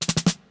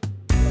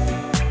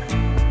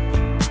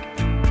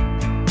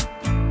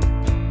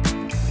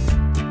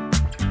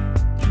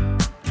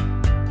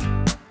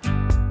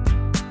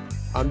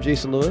I'm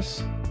Jason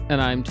Lewis.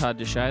 And I'm Todd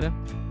DeShida.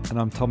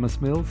 And I'm Thomas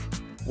Mills.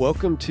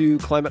 Welcome to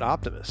Climate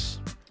Optimists.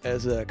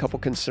 As a couple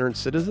concerned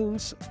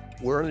citizens,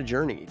 we're on a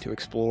journey to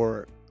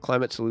explore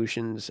climate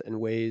solutions and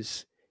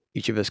ways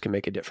each of us can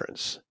make a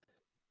difference.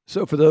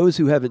 So for those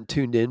who haven't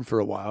tuned in for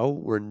a while,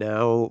 we're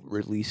now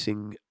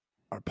releasing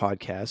our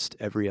podcast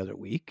every other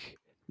week.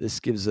 This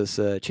gives us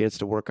a chance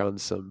to work on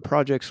some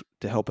projects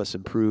to help us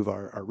improve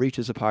our reach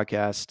as a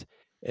podcast,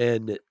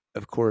 and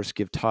of course,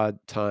 give Todd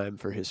time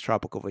for his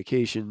tropical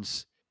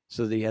vacations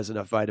so that he has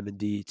enough vitamin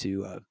D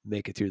to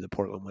make it through the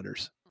Portland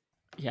winters.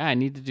 Yeah, I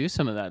need to do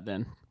some of that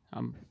then.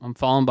 I'm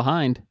falling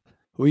behind.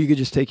 Well, you could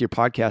just take your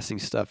podcasting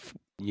stuff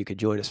and you could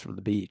join us from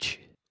the beach.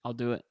 I'll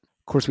do it.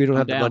 Of course, we don't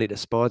have down. the money to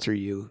sponsor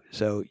you,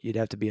 so you'd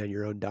have to be on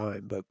your own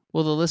dime. But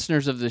well, the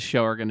listeners of this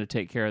show are going to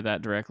take care of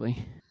that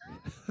directly.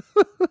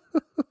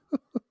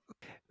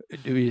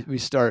 Do we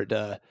start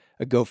a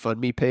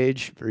GoFundMe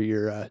page for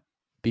your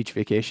beach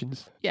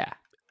vacations? Yeah,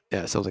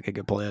 sounds like a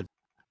good plan.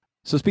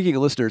 So speaking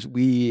of listeners,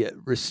 we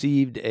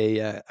received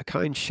a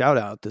kind shout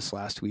out this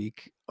last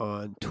week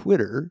on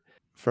Twitter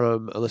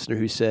from a listener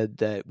who said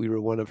that we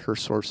were one of her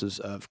sources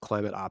of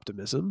climate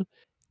optimism.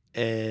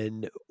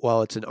 And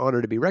while it's an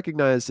honor to be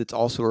recognized, it's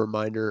also a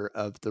reminder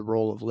of the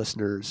role of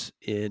listeners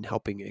in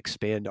helping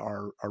expand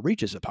our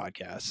reach as a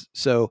podcast.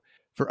 So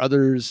for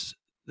others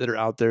that are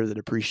out there that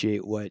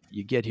appreciate what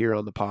you get here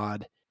on the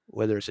pod,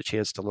 whether it's a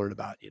chance to learn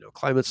about,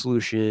 climate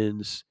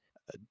solutions,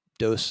 a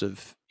dose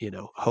of,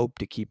 hope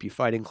to keep you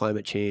fighting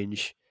climate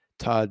change,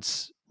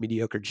 Todd's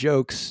mediocre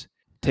jokes,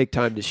 take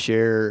time to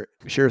share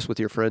us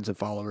with your friends and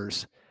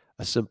followers.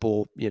 A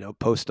simple,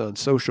 post on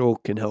social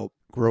can help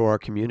grow our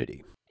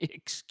community.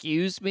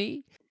 Excuse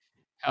me?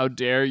 How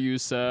dare you,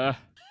 sir?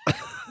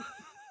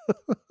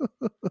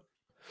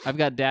 I've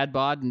got dad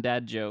bod and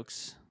dad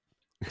jokes.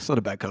 It's not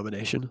a bad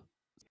combination.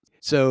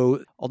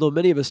 So, although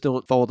many of us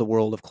don't follow the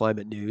world of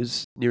climate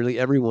news, nearly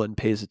everyone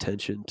pays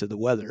attention to the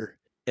weather.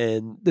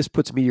 And this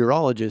puts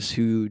meteorologists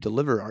who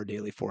deliver our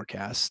daily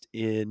forecast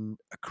in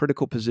a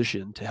critical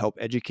position to help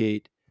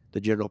educate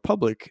the general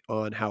public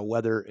on how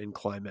weather and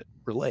climate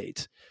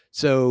relate.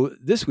 So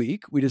this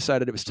week, we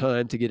decided it was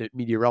time to get a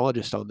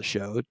meteorologist on the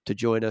show to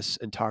join us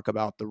and talk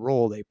about the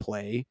role they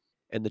play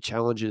and the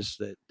challenges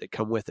that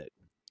come with it.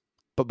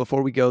 But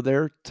before we go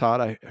there,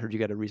 Todd, I heard you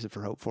got a reason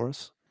for hope for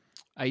us.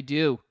 I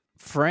do.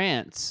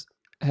 France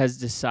has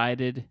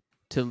decided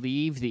to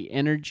leave the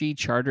Energy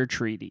Charter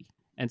Treaty.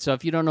 And so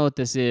if you don't know what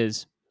this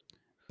is,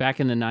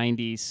 back in the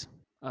 90s,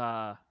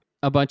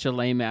 a bunch of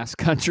lame-ass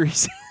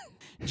countries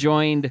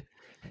joined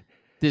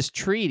this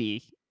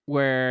treaty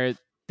where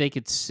they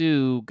could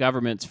sue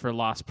governments for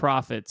lost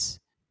profits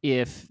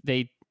if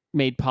they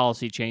made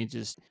policy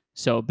changes.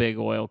 So big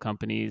oil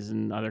companies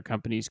and other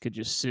companies could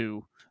just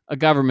sue a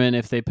government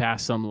if they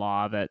passed some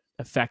law that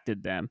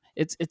affected them.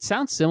 It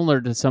sounds similar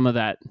to some of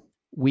that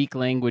weak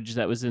language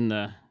that was in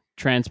the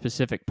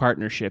Trans-Pacific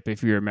Partnership,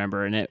 if you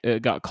remember, and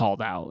it got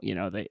called out.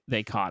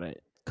 They caught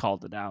it,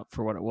 called it out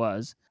for what it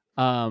was.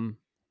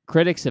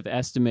 Critics have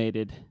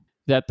estimated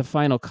that the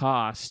final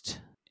cost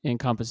in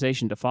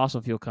compensation to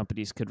fossil fuel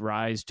companies could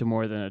rise to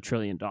more than $1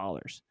 trillion.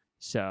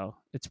 So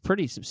it's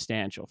pretty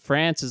substantial.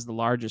 France is the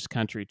largest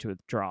country to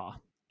withdraw,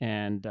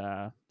 and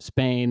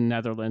Spain,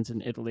 Netherlands,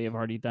 and Italy have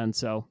already done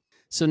so.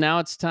 So now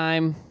it's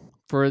time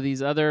for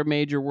these other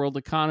major world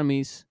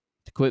economies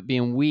to quit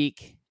being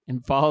weak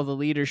and follow the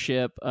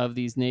leadership of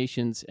these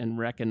nations and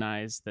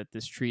recognize that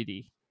this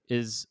treaty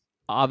is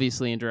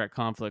obviously in direct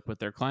conflict with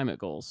their climate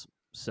goals.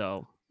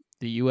 So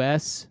the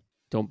U.S.,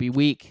 don't be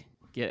weak.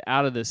 Get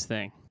out of this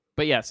thing.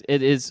 But yes,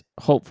 it is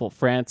hopeful.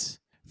 France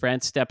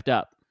stepped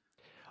up.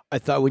 I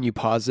thought when you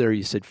paused there,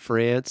 you said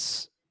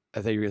France.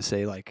 I thought you were going to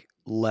say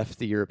left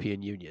the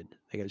European Union.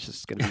 I think it's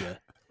just going to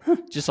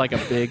be just like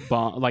a big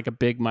bomb, like a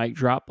big mic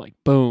drop, like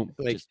boom.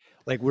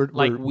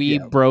 We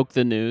broke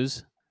the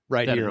news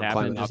right that here it on happened,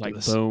 Climate just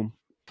Optimists. like boom.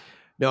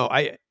 No,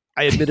 I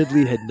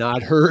admittedly had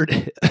not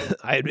heard.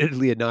 I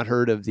admittedly had not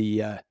heard of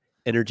the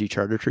Energy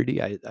Charter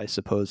Treaty. I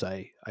suppose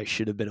I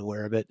should have been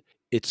aware of it.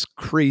 It's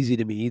crazy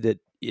to me that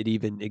it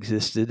even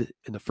existed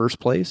in the first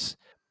place,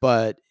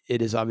 but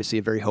it is obviously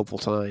a very hopeful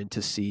time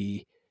to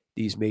see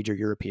these major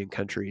European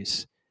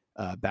countries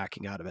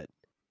backing out of it.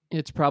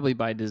 It's probably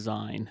by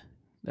design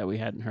that we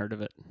hadn't heard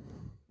of it.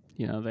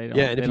 They don't.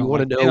 Yeah, and if you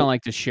want to know, they don't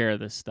like to share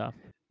this stuff.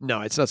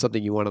 No, it's not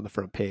something you want on the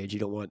front page. You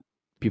don't want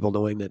people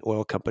knowing that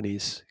oil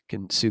companies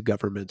can sue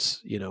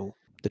governments, to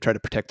try to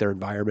protect their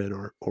environment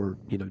or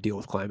deal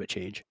with climate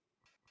change.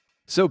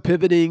 So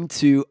pivoting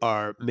to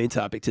our main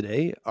topic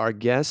today, our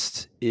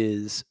guest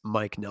is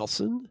Mike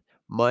Nelson.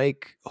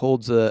 Mike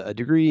holds a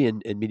degree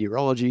in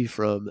meteorology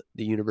from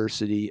the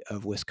University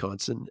of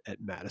Wisconsin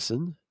at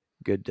Madison.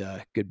 Good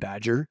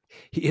Badger.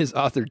 He has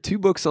authored 2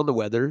 books on the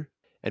weather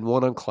and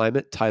one on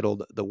climate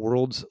titled The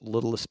World's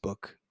Littlest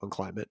Book on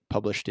Climate,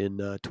 published in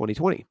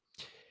 2020.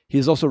 He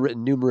has also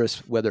written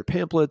numerous weather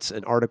pamphlets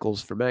and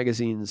articles for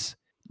magazines.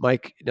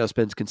 Mike now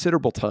spends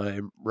considerable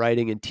time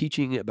writing and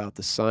teaching about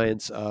the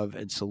science of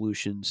and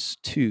solutions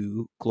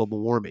to global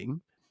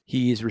warming.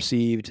 He's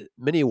received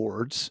many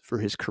awards for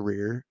his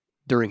career,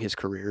 during his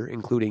career,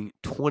 including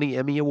 20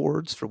 Emmy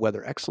Awards for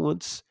weather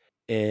excellence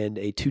and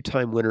a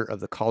 2-time winner of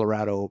the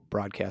Colorado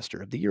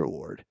Broadcaster of the Year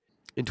Award.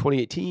 In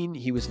 2018,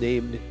 he was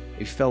named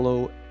a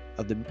Fellow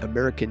of the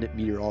American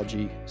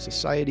Meteorology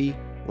Society,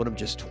 one of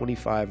just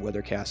 25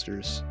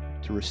 weathercasters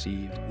to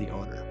receive the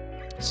honor.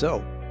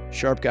 So,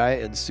 sharp guy,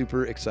 and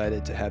super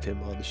excited to have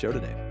him on the show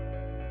today.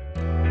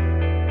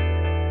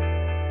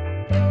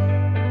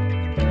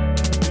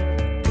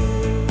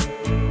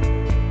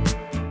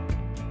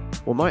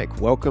 Well,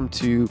 Mike, welcome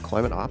to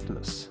Climate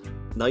Optimists.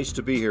 Nice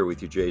to be here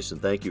with you, Jason.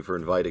 Thank you for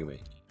inviting me.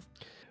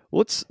 Well,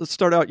 let's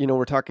start out.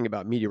 We're talking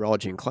about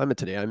meteorology and climate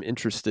today. I'm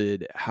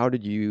interested, how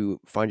did you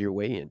find your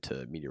way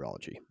into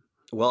meteorology?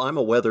 Well, I'm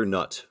a weather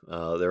nut.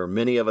 There are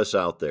many of us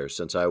out there.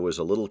 Since I was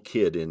a little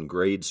kid in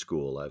grade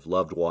school, I've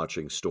loved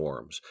watching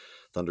storms,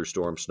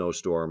 thunderstorms,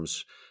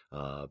 snowstorms.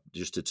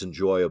 Just it's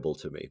enjoyable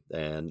to me.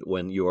 And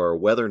when you are a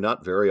weather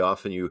nut, very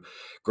often you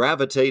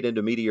gravitate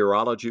into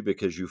meteorology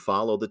because you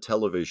follow the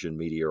television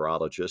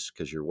meteorologists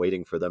because you're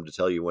waiting for them to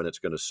tell you when it's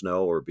going to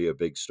snow or be a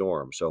big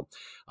storm. So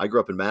I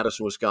grew up in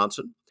Madison,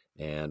 Wisconsin,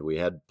 and we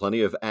had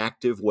plenty of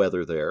active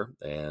weather there,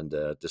 and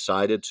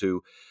decided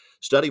to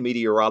study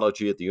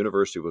meteorology at the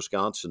University of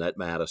Wisconsin at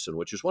Madison,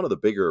 which is one of the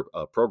bigger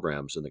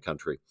programs in the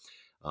country.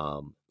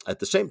 At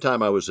the same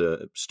time I was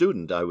a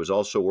student, I was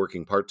also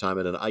working part-time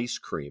at an ice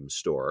cream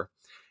store.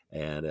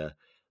 And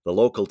the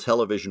local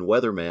television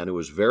weatherman, who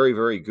was very,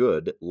 very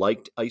good,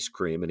 liked ice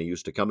cream, and he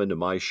used to come into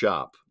my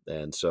shop.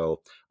 And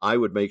so I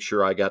would make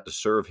sure I got to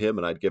serve him,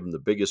 and I'd give him the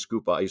biggest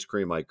scoop of ice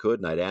cream I could,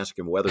 and I'd ask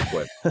him weather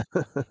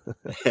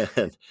questions.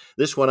 And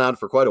this went on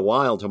for quite a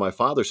while until my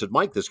father said,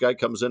 Mike, this guy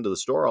comes into the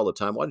store all the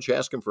time. Why don't you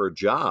ask him for a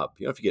job?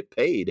 If you get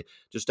paid,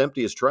 just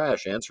empty his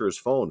trash, answer his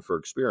phone for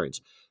experience.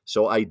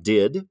 So I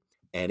did.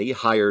 And he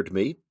hired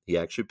me. He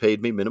actually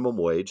paid me minimum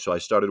wage. So I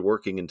started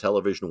working in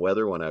television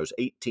weather when I was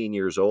 18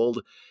 years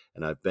old,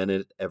 and I've been in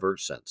it ever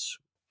since.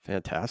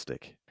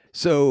 Fantastic.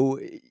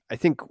 So I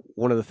think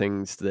one of the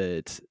things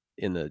that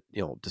in the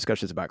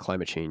discussions about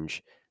climate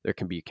change, there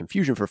can be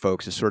confusion for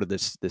folks is sort of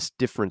this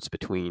difference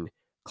between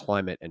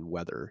climate and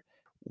weather.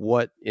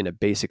 What, in a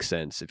basic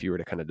sense, if you were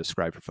to kind of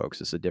describe for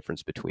folks, is the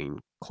difference between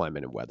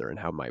climate and weather, and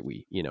how might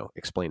we,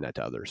 explain that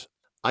to others?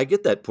 I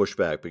get that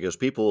pushback because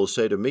people will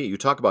say to me, you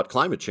talk about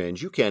climate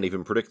change, you can't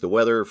even predict the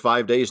weather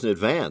 5 days in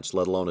advance,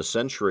 let alone a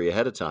century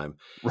ahead of time.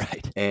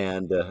 Right.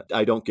 And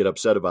I don't get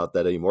upset about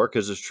that anymore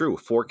because it's true.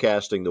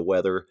 Forecasting the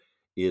weather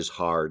is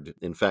hard.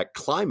 In fact,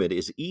 climate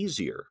is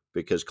easier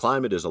because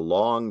climate is a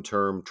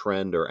long-term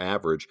trend or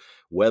average.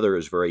 Weather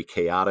is very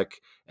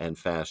chaotic and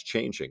fast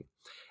changing.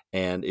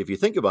 And if you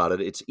think about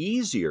it, it's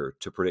easier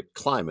to predict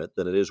climate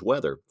than it is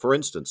weather. For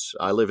instance,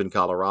 I live in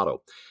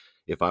Colorado.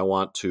 If I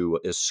want to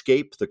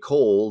escape the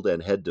cold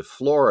and head to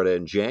Florida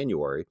in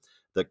January,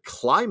 the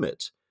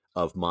climate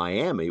of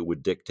Miami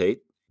would dictate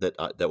that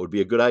that would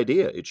be a good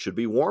idea. It should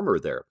be warmer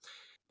there.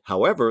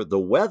 However, the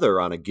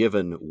weather on a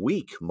given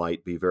week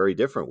might be very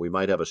different. We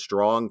might have a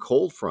strong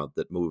cold front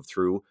that moved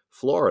through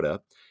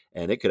Florida,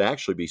 and it could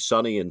actually be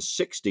sunny and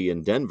 60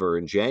 in Denver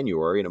in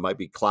January, and it might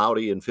be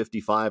cloudy and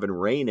 55 and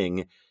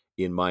raining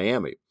in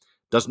Miami.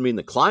 Doesn't mean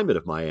the climate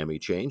of Miami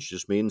changed,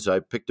 just means I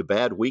picked a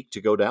bad week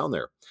to go down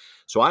there.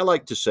 So I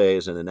like to say,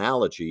 as an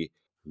analogy,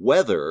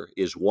 weather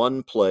is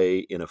one play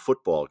in a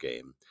football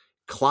game.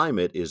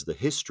 Climate is the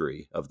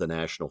history of the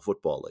National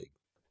Football League.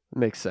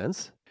 Makes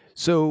sense.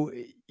 So,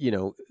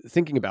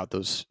 thinking about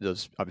those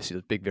obviously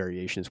those big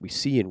variations we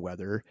see in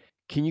weather,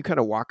 can you kind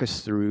of walk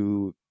us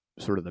through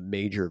sort of the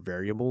major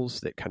variables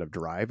that kind of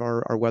drive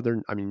our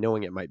weather? I mean,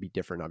 knowing it might be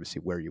different,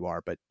 obviously, where you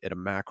are, but at a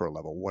macro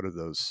level, what are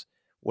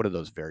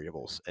those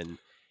variables,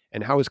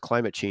 and how is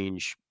climate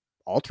change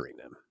altering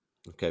them?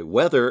 Okay,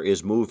 weather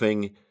is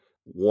moving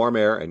warm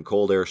air and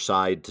cold air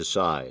side to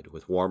side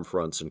with warm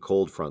fronts and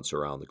cold fronts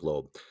around the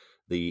globe.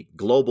 The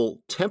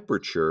global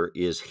temperature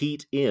is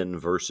heat in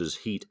versus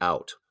heat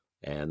out.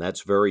 And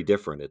that's very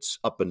different. It's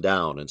up and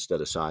down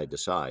instead of side to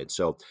side.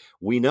 So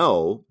we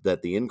know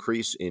that the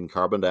increase in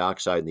carbon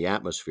dioxide in the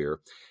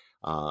atmosphere,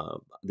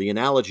 the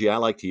analogy I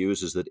like to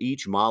use is that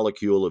each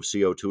molecule of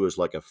CO2 is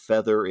like a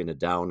feather in a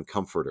down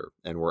comforter,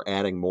 and we're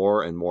adding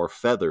more and more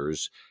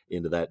feathers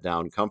into that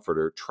down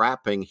comforter,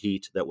 trapping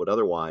heat that would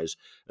otherwise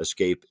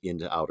escape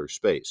into outer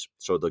space.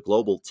 So the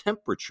global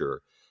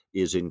temperature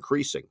is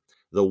increasing.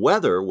 The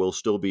weather will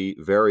still be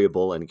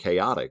variable and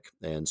chaotic,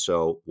 and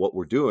so what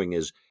we're doing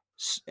is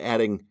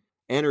adding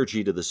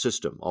energy to the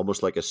system,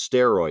 almost like a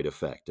steroid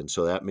effect. And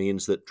so that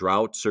means that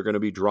droughts are going to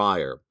be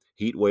drier,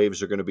 heat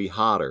waves are going to be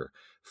hotter,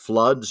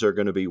 floods are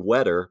going to be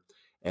wetter,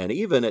 and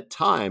even at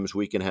times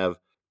we can have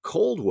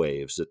cold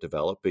waves that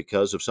develop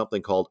because of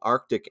something called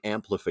Arctic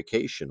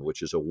amplification,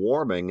 which is a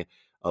warming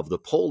of the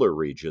polar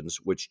regions,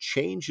 which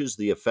changes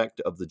the effect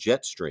of the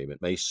jet stream.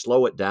 It may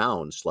slow it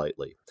down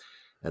slightly.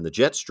 And the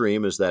jet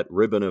stream is that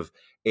ribbon of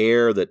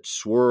air that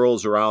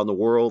swirls around the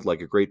world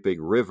like a great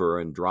big river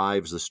and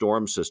drives the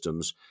storm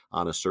systems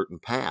on a certain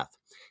path.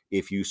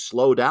 If you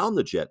slow down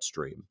the jet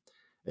stream,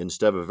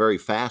 instead of a very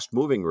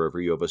fast-moving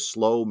river, you have a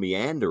slow,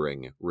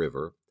 meandering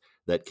river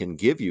that can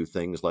give you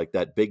things like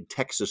that big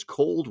Texas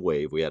cold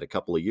wave we had a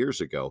couple of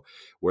years ago,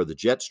 where the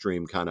jet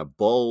stream kind of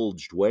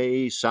bulged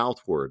way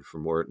southward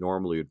from where it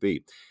normally would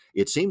be.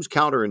 It seems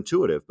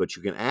counterintuitive, but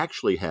you can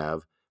actually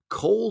have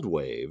cold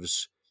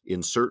waves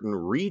in certain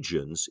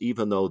regions,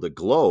 even though the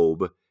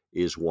globe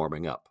is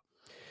warming up.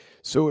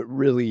 So it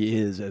really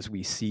is, as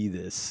we see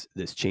this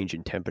change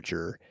in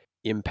temperature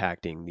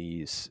impacting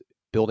these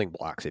building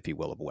blocks, if you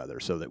will, of weather,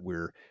 so that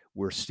we're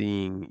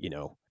seeing,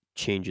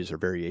 changes or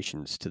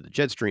variations to the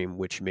jet stream,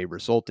 which may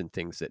result in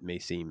things that may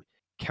seem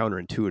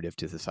counterintuitive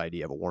to this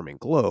idea of a warming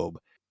globe,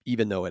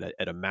 even though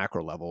at a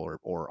macro level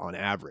or on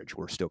average,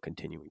 we're still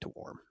continuing to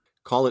warm.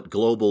 Call it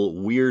global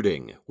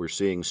weirding. We're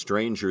seeing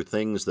stranger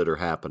things that are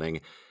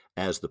happening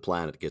as the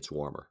planet gets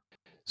warmer.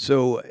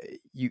 So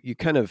you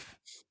kind of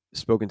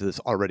spoken to this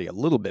already a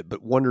little bit,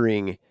 but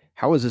wondering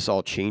how is this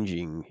all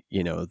changing,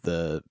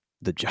 the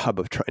job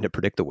of trying to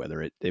predict the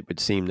weather? It would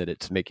seem that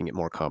it's making it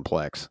more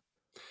complex.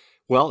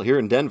 Well, here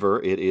in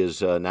Denver, it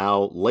is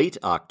now late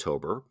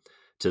October.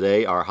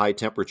 Today, our high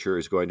temperature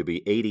is going to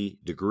be 80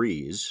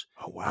 degrees.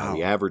 Oh, wow.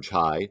 The average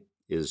high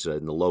is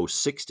in the low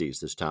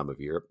 60s this time of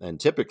year. And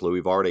typically,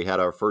 we've already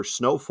had our first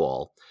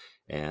snowfall.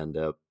 And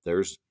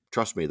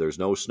trust me, there's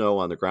no snow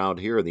on the ground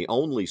here. And the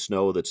only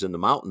snow that's in the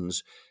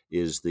mountains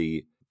is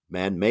the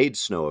man-made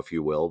snow, if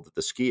you will, that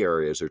the ski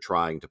areas are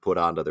trying to put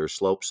onto their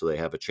slopes so they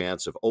have a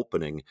chance of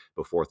opening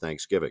before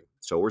Thanksgiving.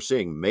 So we're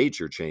seeing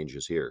major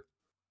changes here.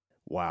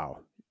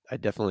 Wow. I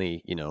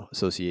definitely,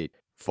 associate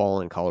fall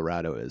in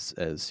Colorado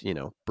as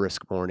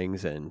brisk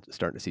mornings and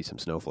starting to see some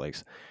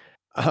snowflakes.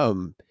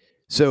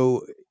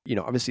 So,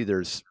 obviously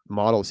there's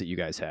models that you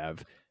guys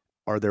have.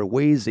 Are there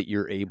ways that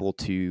you're able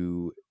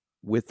to,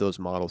 with those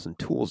models and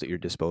tools at your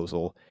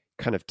disposal,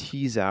 kind of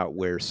tease out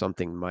where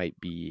something might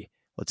be,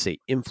 let's say,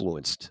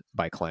 influenced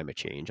by climate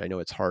change? I know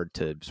it's hard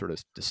to sort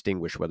of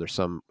distinguish whether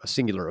a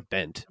singular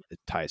event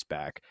ties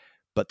back,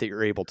 but that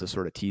you're able to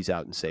sort of tease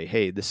out and say,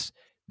 hey, this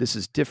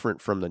is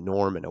different from the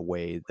norm in a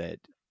way that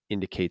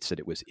indicates that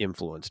it was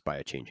influenced by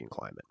a changing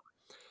climate.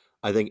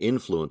 I think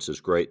influence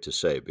is great to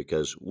say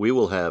because we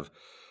will have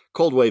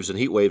cold waves and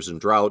heat waves and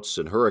droughts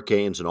and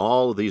hurricanes and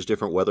all of these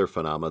different weather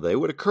phenomena. They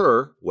would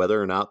occur whether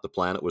or not the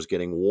planet was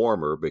getting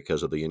warmer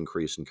because of the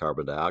increase in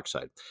carbon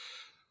dioxide.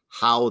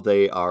 How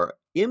they are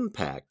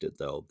impacted,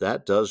 though,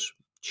 that does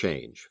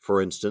change.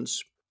 For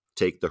instance,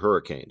 take the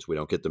hurricanes. We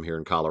don't get them here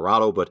in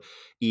Colorado, but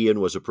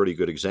Ian was a pretty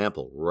good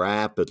example.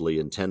 Rapidly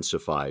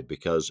intensified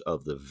because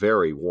of the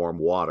very warm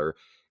water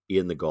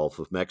in the Gulf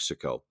of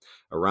Mexico.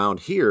 Around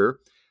here,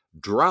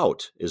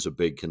 drought is a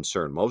big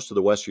concern. Most of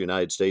the western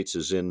United States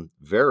is in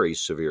very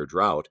severe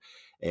drought.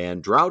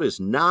 And drought is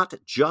not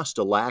just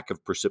a lack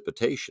of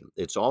precipitation.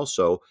 It's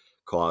also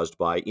caused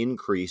by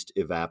increased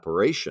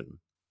evaporation.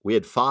 We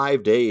had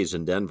 5 days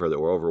in Denver that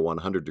were over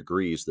 100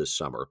 degrees this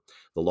summer.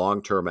 The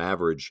long-term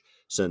average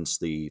since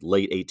the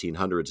late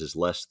 1800s is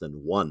less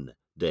than 1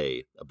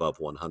 day above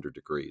 100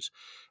 degrees.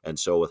 And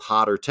so with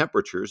hotter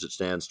temperatures, it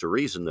stands to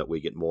reason that we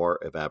get more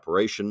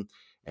evaporation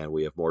and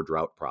we have more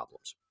drought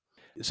problems.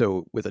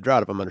 So with a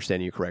drought, if I'm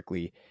understanding you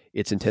correctly,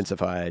 it's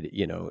intensified,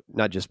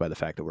 not just by the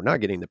fact that we're not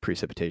getting the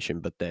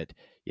precipitation, but that,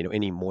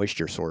 any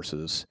moisture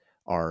sources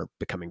are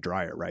becoming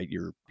drier, right?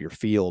 Your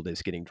field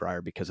is getting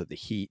drier because of the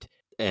heat.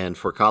 And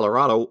for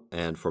Colorado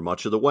and for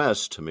much of the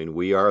West, I mean,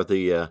 we are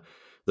the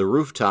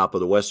rooftop of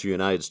the western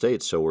United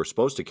States, so we're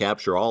supposed to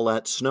capture all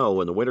that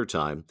snow in the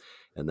wintertime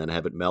and then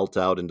have it melt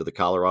out into the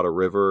Colorado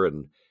River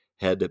and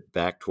head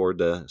back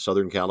toward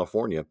Southern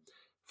California.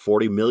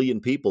 40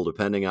 million people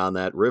depending on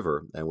that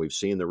river, and we've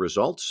seen the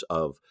results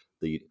of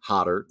the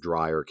hotter,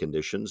 drier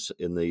conditions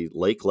in the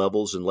lake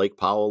levels in Lake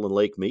Powell and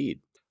Lake Mead.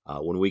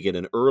 When we get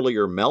an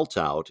earlier melt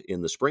out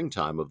in the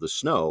springtime of the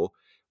snow,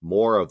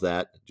 more of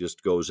that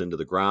just goes into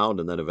the ground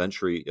and then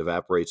eventually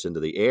evaporates into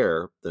the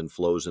air, then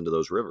flows into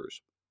those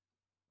rivers.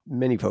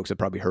 Many folks have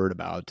probably heard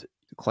about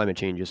climate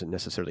change isn't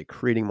necessarily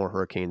creating more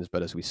hurricanes,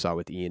 but as we saw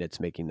with Ian, it's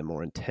making them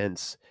more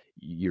intense.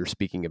 You're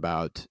speaking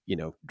about,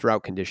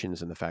 drought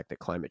conditions and the fact that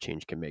climate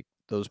change can make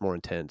those more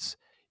intense.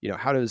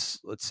 How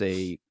does, let's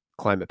say,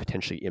 climate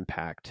potentially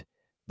impact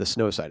the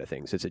snow side of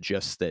things? Is it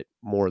just that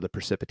more of the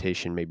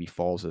precipitation maybe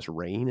falls as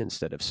rain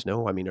instead of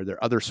snow? I mean, are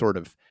there other sort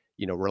of,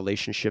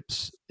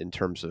 relationships in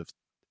terms of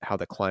how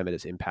the climate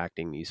is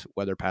impacting these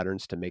weather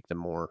patterns to make them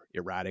more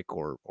erratic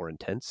or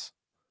intense?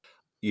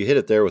 You hit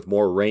it there with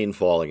more rain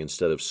falling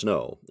instead of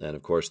snow. And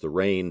of course, the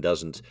rain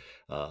doesn't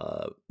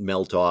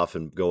melt off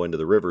and go into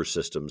the river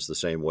systems the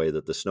same way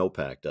that the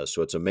snowpack does.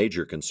 So it's a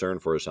major concern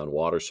for us on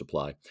water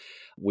supply.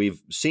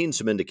 We've seen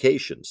some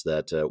indications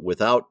that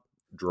without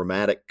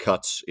dramatic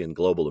cuts in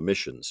global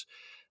emissions,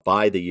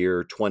 by the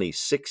year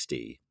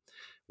 2060,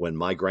 when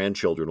my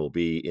grandchildren will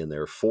be in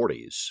their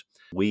 40s,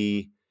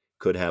 we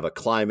could have a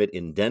climate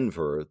in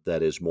Denver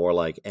that is more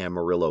like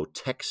Amarillo,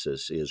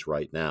 Texas is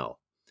right now.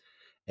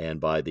 And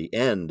by the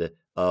end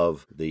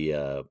of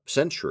the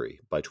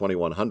century, by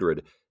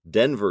 2100,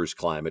 Denver's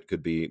climate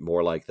could be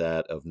more like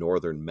that of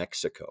northern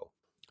Mexico.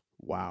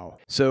 Wow.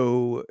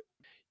 So,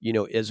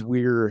 as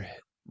we're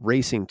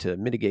racing to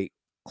mitigate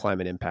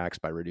climate impacts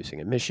by reducing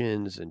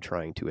emissions and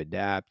trying to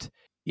adapt.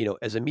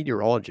 As a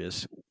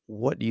meteorologist,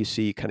 what do you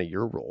see kind of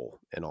your role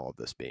in all of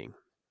this being?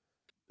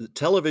 The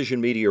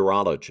television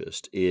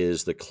meteorologist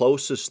is the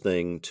closest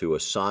thing to a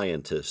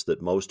scientist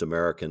that most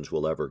Americans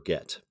will ever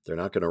get. They're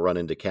not going to run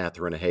into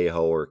Catherine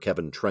Hayhoe or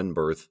Kevin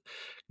Trenberth,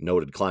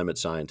 noted climate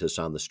scientists,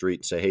 on the street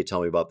and say, hey,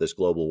 tell me about this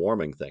global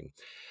warming thing.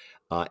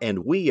 And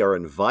we are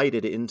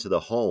invited into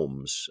the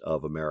homes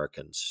of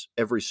Americans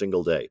every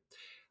single day.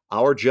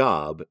 Our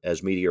job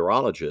as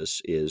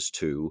meteorologists is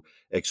to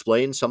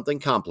explain something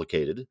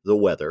complicated, the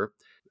weather,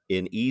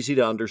 in easy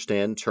to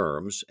understand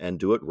terms and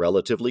do it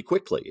relatively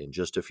quickly in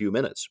just a few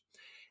minutes.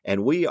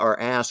 And we are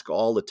asked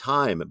all the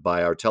time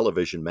by our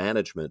television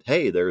management,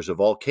 hey, there's a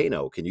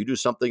volcano. Can you do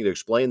something to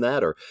explain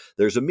that? Or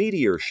there's a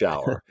meteor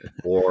shower,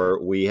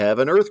 or we have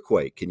an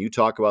earthquake. Can you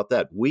talk about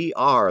that? We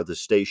are the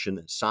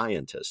station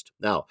scientist.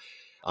 Now,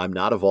 I'm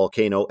not a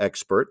volcano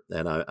expert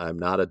and I'm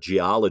not a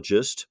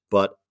geologist,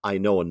 but I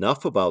know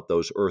enough about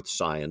those earth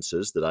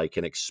sciences that I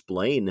can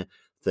explain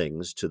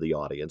things to the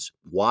audience.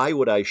 Why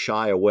would I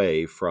shy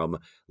away from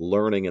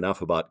learning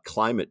enough about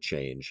climate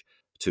change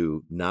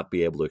to not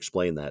be able to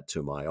explain that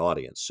to my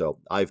audience? So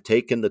I've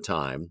taken the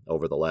time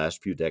over the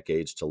last few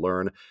decades to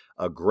learn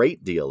a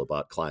great deal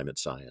about climate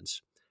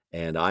science.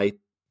 And I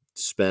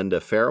spend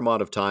a fair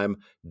amount of time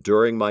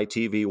during my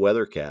TV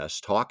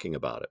weathercast talking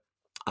about it.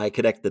 I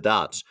connect the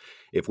dots.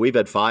 If we've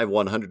had 5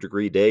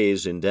 100-degree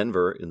days in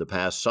Denver in the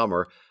past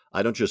summer,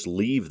 I don't just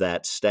leave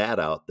that stat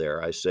out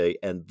there. I say,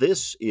 and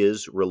this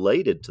is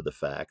related to the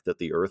fact that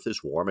the Earth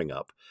is warming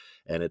up,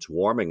 and it's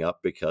warming up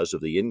because of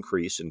the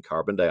increase in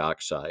carbon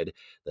dioxide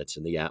that's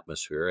in the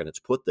atmosphere, and it's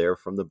put there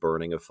from the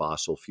burning of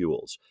fossil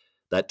fuels.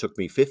 That took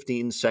me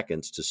 15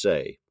 seconds to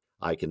say.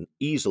 I can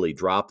easily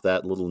drop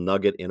that little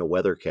nugget in a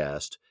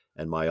weathercast,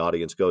 and my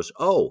audience goes,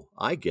 oh,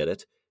 I get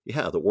it.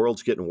 Yeah, the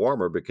world's getting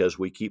warmer because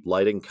we keep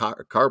lighting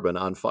carbon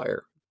on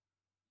fire.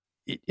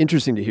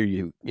 Interesting to hear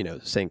you,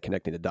 saying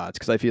connecting the dots,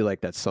 because I feel like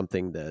that's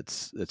something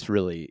that's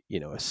really,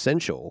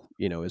 essential,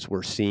 as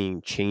we're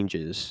seeing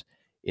changes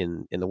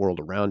in the world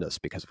around us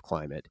because of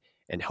climate,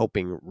 and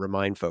helping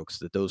remind folks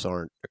that those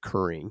aren't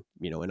occurring,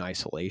 in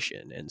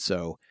isolation. And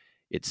so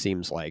it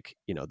seems like,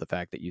 the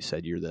fact that you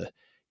said you're the,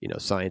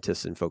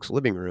 scientists in folks'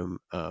 living room,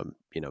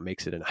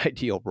 makes it an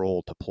ideal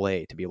role to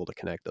play to be able to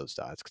connect those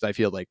dots. Because I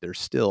feel like there's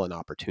still an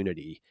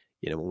opportunity,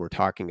 when we're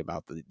talking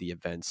about the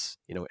events,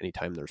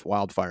 anytime there's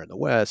wildfire in the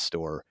West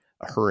or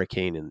a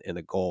hurricane in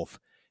the Gulf,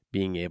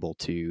 being able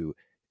to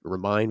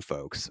remind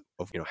folks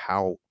of,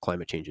 how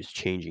climate change is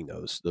changing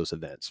those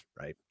events,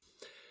 right?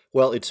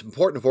 Well, it's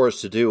important for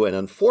us to do, and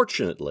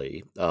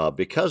unfortunately,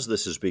 because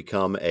this has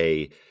become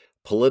a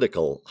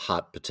political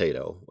hot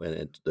potato,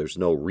 and there's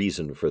no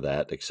reason for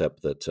that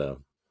except that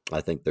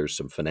I think there's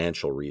some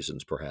financial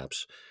reasons,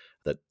 perhaps,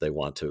 that they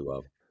want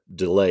to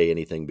delay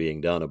anything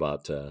being done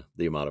about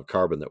the amount of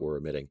carbon that we're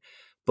emitting.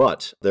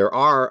 But there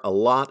are a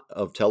lot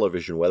of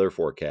television weather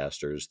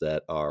forecasters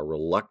that are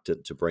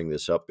reluctant to bring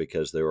this up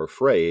because they're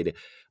afraid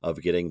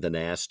of getting the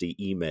nasty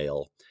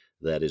email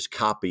that is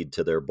copied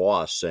to their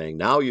boss saying,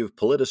 now you've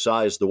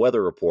politicized the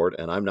weather report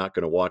and I'm not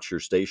going to watch your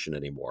station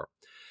anymore.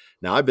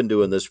 Now, I've been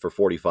doing this for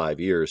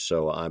 45 years,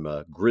 so I'm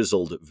a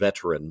grizzled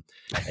veteran,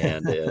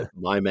 and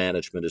my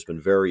management has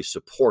been very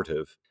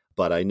supportive.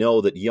 But I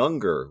know that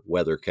younger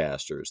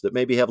weathercasters that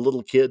maybe have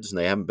little kids and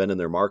they haven't been in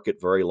their market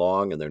very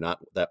long and they're not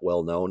that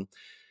well known,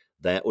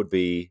 that would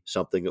be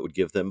something that would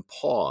give them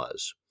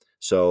pause.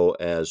 So,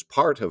 as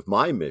part of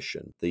my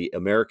mission, the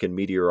American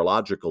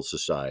Meteorological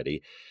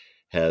Society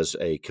has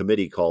a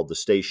committee called the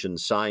Station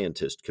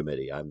Scientist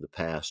Committee. I'm the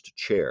past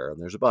chair,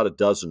 and there's about a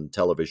dozen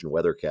television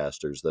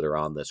weathercasters that are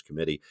on this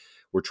committee.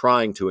 We're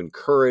trying to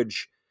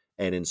encourage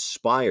and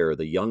inspire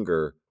the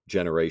younger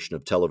generation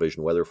of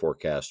television weather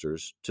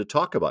forecasters to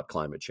talk about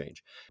climate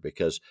change,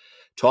 because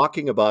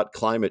talking about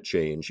climate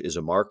change is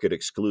a market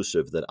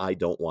exclusive that I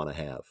don't want to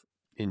have.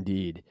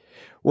 Indeed.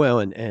 Well,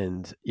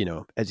 and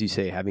as you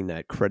say, having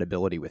that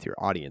credibility with your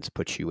audience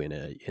puts you in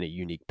a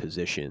unique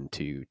position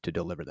to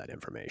deliver that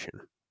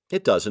information.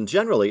 It does. And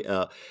generally,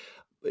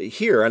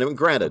 here, and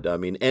granted,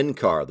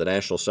 NCAR, the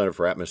National Center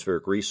for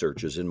Atmospheric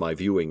Research, is in my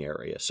viewing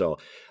area. So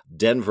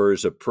Denver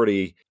is a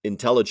pretty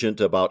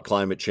intelligent about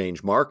climate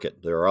change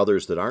market. There are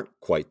others that aren't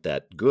quite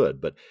that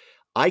good, but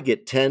I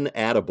get 10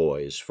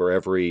 attaboys for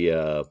every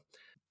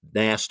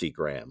nasty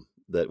gram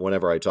that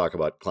whenever I talk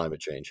about climate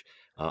change.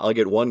 I'll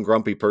get one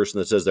grumpy person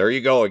that says, there you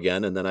go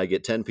again. And then I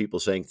get 10 people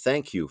saying,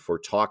 thank you for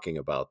talking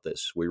about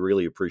this. We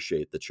really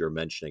appreciate that you're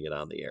mentioning it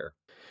on the air.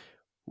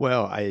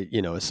 Well,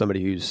 as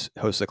somebody who's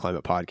hosts a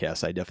climate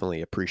podcast, I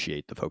definitely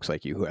appreciate the folks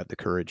like you who have the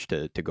courage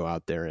to go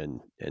out there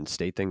and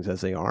state things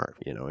as they are,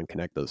 and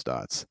connect those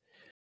dots.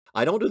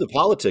 I don't do the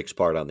politics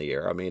part on the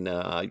air.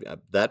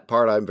 That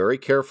part I'm very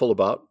careful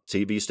about.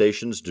 TV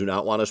stations do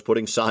not want us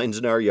putting signs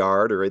in our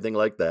yard or anything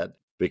like that,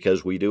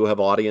 because we do have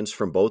audience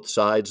from both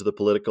sides of the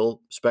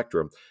political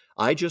spectrum.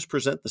 I just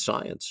present the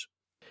science.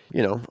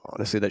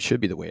 Honestly, that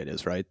should be the way it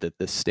is, right? That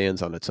this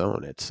stands on its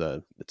own. It's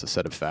a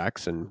set of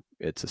facts, and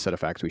it's a set of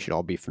facts we should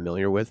all be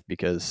familiar with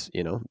because,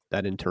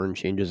 that in turn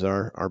changes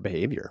our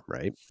behavior,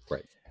 right?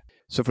 Right.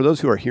 So for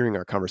those who are hearing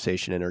our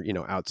conversation and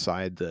are,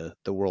 outside the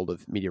world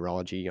of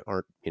meteorology,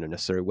 aren't,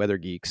 necessarily weather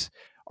geeks,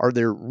 are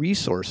there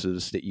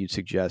resources that you'd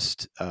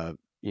suggest,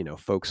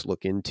 folks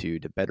look into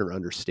to better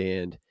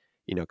understand,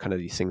 kind of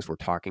these things we're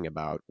talking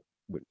about,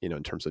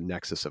 in terms of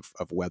nexus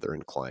of weather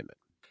and climate?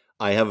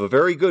 I have a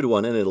very good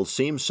one, and it'll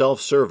seem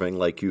self-serving,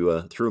 like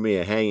you threw me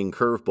a hanging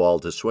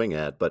curveball to swing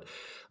at, but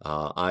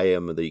I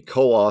am the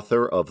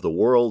co-author of the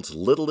world's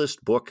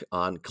littlest book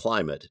on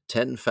climate,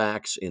 10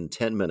 Facts in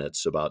 10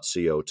 Minutes About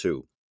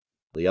CO2.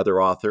 The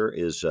other author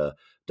is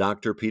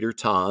Dr. Peter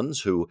Tons,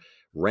 who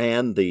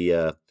ran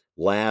the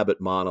lab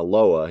at Mauna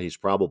Loa. He's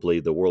probably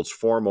the world's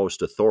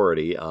foremost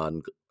authority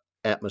on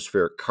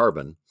atmospheric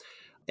carbon,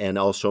 and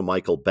also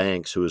Michael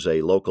Banks, who is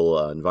a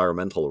local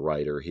environmental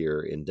writer here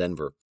in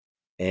Denver.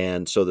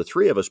 And so the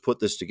three of us put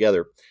this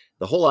together.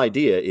 The whole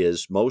idea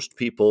is most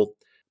people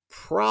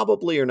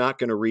probably are not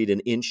going to read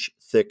an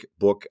inch-thick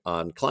book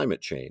on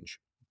climate change,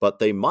 but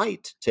they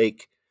might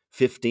take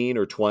 15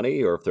 or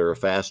 20, or if they're a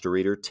faster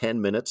reader, 10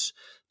 minutes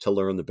to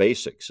learn the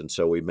basics. And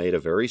so we made a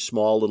very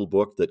small little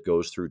book that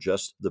goes through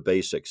just the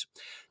basics,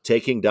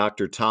 taking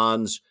Dr.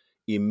 Tons'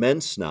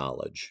 immense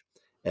knowledge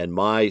and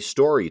my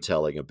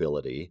storytelling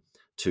ability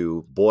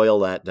to boil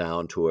that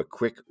down to a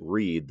quick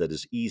read that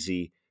is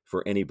easy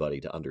for anybody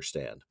to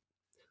understand.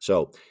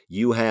 So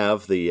you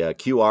have the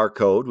QR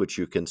code, which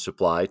you can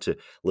supply to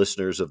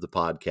listeners of the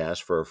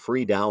podcast for a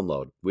free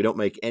download. We don't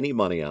make any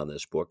money on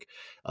this book.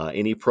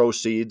 Any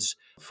proceeds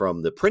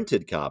from the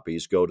printed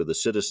copies go to the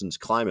Citizens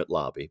Climate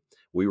Lobby.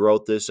 We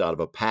wrote this out of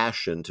a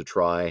passion to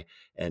try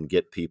and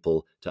get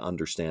people to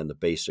understand the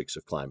basics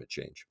of climate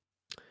change.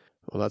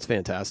 Well, that's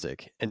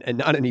fantastic. And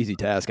not an easy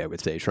task, I would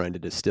say, trying to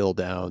distill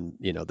down,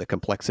 the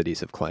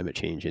complexities of climate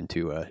change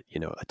into a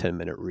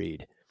 10-minute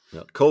read.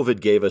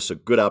 COVID gave us a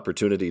good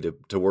opportunity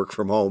to work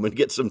from home and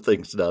get some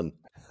things done.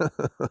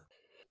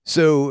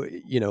 So,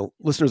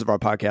 listeners of our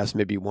podcast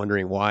may be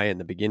wondering why in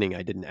the beginning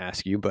I didn't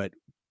ask you, but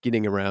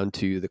getting around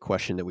to the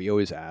question that we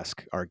always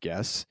ask our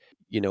guests,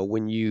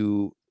 when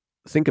you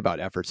think about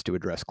efforts to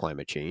address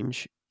climate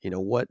change,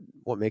 what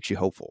makes you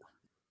hopeful?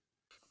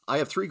 I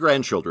have 3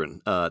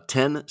 grandchildren,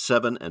 10,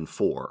 7, and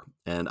 4,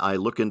 and I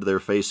look into their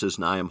faces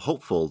and I am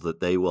hopeful that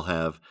they will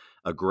have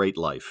a great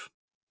life.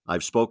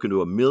 I've spoken to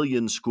 1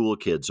 million school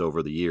kids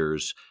over the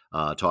years,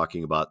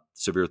 talking about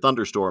severe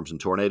thunderstorms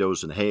and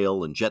tornadoes and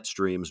hail and jet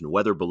streams and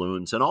weather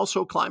balloons and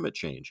also climate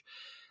change.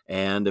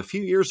 And a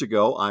few years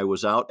ago, I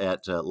was out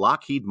at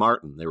Lockheed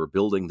Martin. They were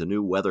building the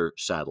new weather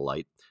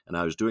satellite, and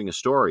I was doing a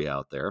story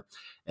out there.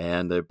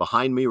 And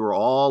behind me were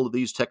all of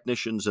these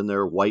technicians in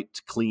their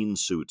white, clean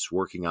suits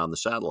working on the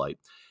satellite.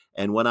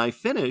 And when I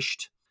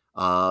finished,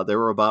 there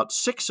were about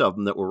 6 of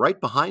them that were right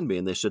behind me,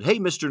 and they said, "Hey,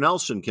 Mr.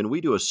 Nelson, can we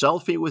do a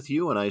selfie with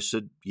you?" And I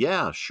said,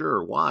 "Yeah,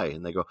 sure. Why?"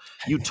 And they go,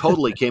 "You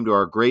totally came to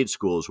our grade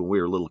schools when we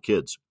were little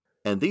kids."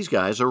 And these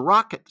guys are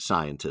rocket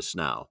scientists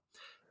now.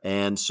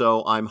 And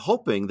so I'm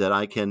hoping that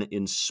I can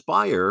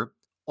inspire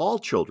all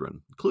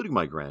children, including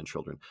my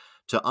grandchildren,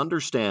 to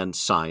understand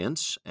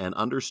science and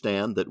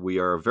understand that we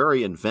are a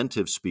very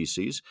inventive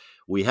species.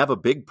 We have a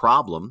big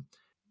problem.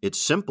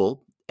 It's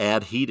simple.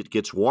 Add heat, it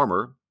gets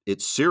warmer.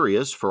 It's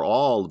serious for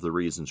all of the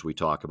reasons we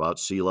talk about,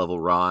 sea level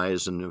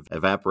rise and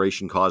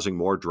evaporation causing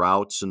more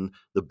droughts and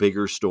the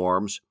bigger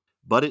storms,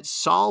 but it's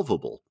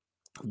solvable.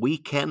 We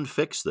can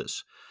fix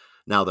this.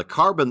 Now, the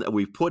carbon that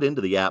we've put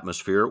into the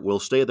atmosphere will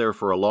stay there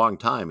for a long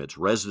time. Its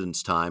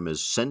residence time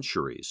is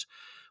centuries.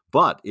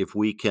 But if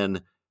we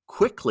can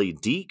quickly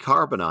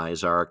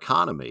decarbonize our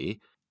economy,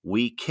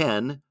 we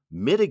can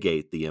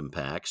mitigate the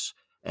impacts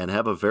and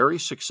have a very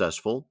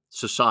successful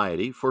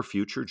society for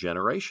future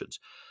generations.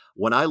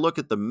 When I look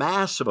at the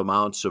massive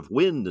amounts of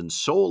wind and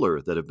solar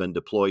that have been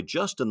deployed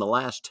just in the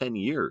last 10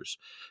 years,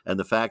 and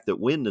the fact that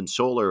wind and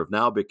solar have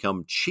now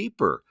become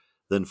cheaper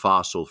than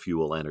fossil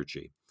fuel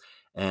energy,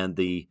 and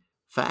the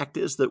fact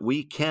is that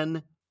we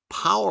can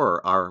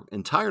power our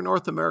entire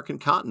North American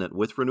continent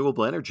with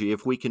renewable energy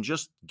if we can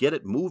just get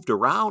it moved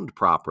around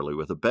properly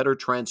with a better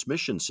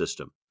transmission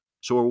system.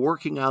 So we're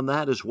working on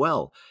that as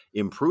well,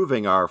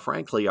 improving our,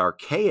 frankly,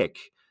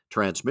 archaic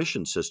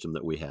transmission system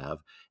that we have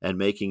and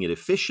making it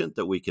efficient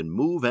that we can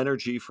move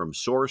energy from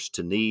source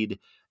to need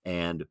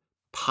and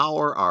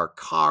power our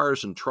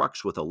cars and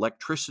trucks with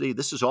electricity.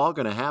 This is all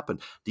going to happen.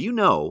 Do you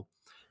know,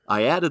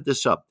 I added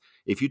this up.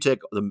 If you take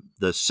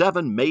the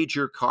 7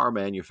 major car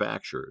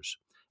manufacturers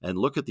and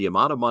look at the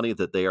amount of money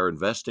that they are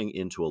investing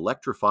into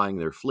electrifying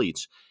their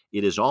fleets,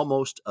 it is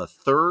almost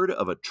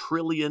 $1/3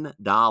 trillion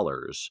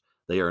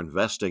they are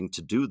investing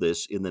to do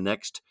this in the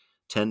next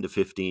 10 to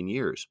 15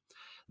 years.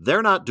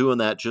 They're not doing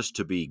that just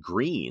to be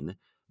green.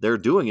 They're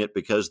doing it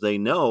because they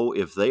know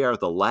if they are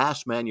the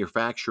last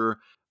manufacturer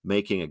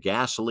making a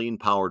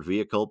gasoline-powered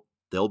vehicle,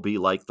 they'll be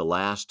like the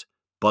last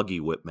buggy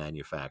whip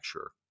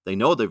manufacturer. They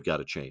know they've got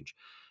to change.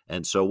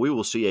 And so we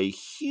will see a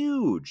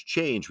huge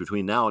change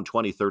between now and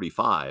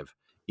 2035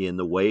 in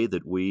the way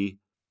that we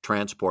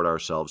transport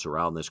ourselves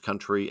around this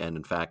country and,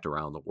 in fact,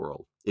 around the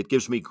world. It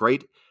gives me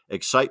great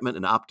excitement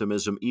and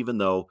optimism, even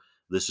though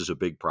this is a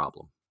big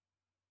problem.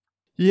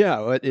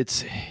 Yeah,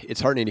 it's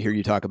heartening to hear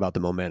you talk about the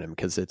momentum,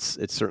 because it's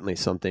certainly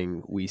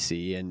something we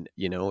see, and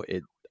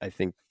I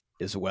think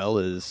as well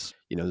as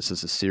this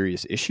is a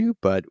serious issue,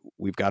 but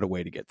we've got a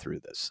way to get through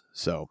this.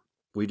 So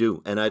We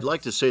do. And I'd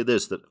like to say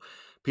this, that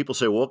people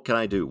say, well, what can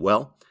I do?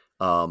 Well,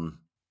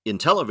 in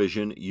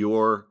television,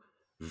 your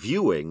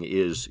viewing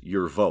is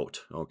your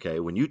vote. Okay.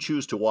 When you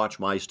choose to watch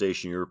my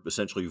station, you're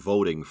essentially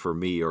voting for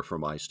me or for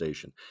my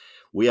station.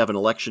 We have an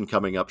election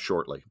coming up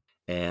shortly.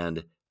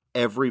 And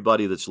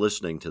everybody that's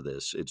listening to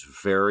this, it's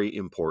very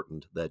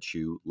important that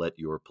you let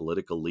your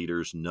political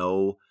leaders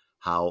know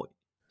how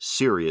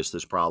serious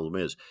this problem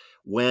is.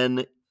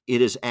 When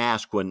it is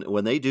asked,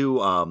 when they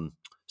do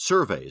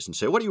surveys and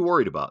say, what are you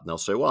worried about? And they'll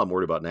say, well, I'm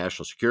worried about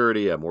national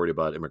security. I'm worried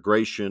about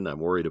immigration. I'm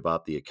worried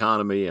about the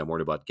economy. I'm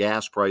worried about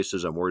gas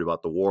prices. I'm worried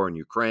about the war in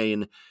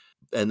Ukraine.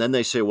 And then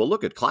they say, well,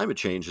 look at climate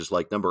change is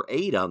like number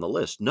 8 on the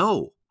list.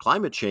 No,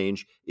 climate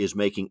change is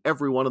making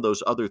every one of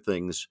those other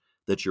things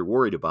that you're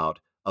worried about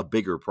a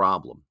bigger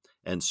problem.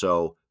 And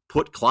so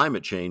put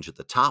climate change at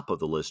the top of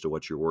the list of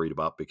what you're worried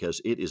about,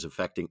 because it is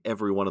affecting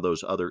every one of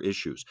those other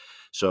issues.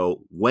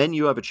 So when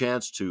you have a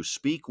chance to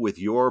speak with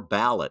your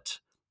ballot,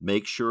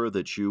 make sure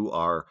that you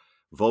are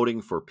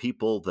voting for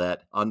people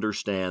that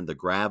understand the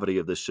gravity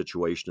of this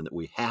situation and that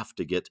we have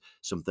to get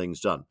some things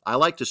done. I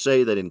like to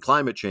say that in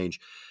climate change,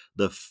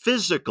 the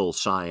physical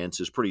science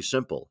is pretty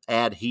simple.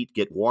 Add heat,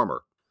 get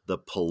warmer. The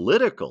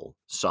political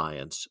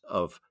science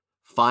of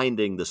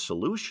finding the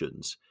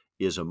solutions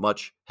is a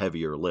much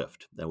heavier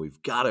lift. And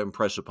we've got to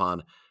impress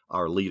upon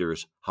our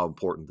leaders how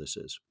important this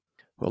is.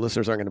 Well,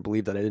 listeners aren't going to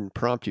believe that I didn't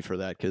prompt you for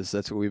that, because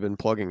that's what we've been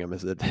plugging them,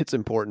 is that it's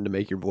important to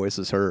make your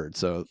voices heard.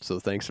 So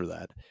thanks for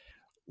that.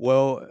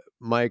 Well,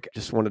 Mike,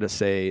 just wanted to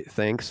say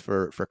thanks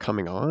for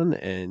coming on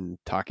and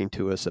talking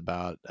to us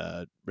about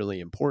a really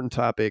important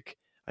topic.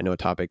 I know a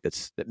topic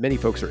that many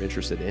folks are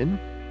interested in.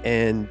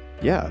 And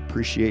yeah,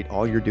 appreciate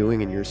all you're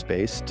doing in your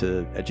space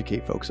to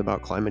educate folks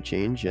about climate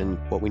change and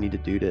what we need to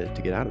do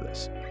to get out of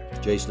this.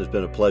 Jason, it's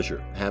been a pleasure.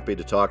 Happy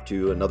to talk to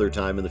you another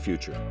time in the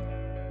future.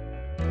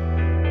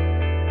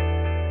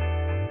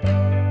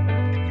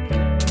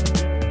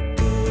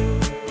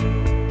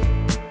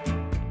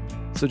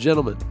 So,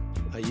 gentlemen,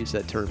 I use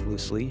that term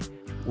loosely.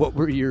 What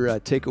were your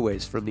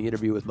takeaways from the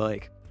interview with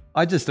Mike?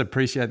 I just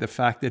appreciate the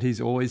fact that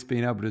he's always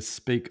been able to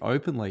speak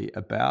openly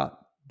about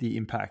the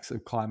impacts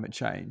of climate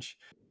change,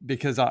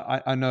 because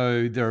I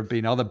know there have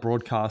been other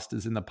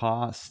broadcasters in the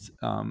past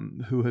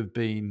who have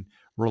been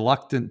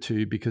reluctant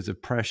to, because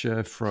of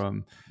pressure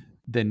from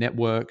their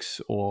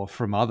networks or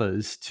from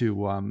others,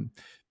 to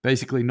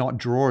basically not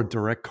draw a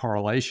direct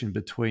correlation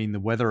between the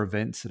weather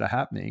events that are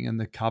happening and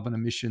the carbon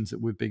emissions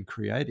that we've been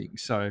creating.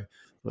 So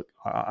look,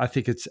 I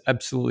think it's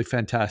absolutely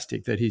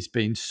fantastic that he's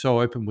been so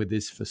open with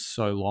this for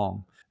so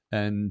long.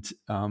 And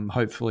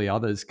hopefully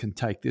others can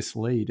take this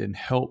lead and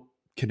help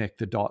connect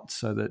the dots,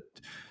 so that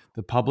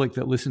the public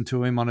that listen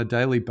to him on a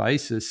daily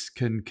basis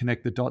can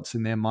connect the dots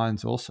in their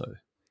minds also.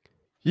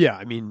 Yeah,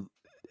 I mean,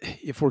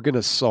 if we're going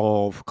to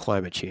solve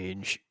climate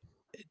change,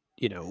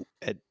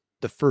 at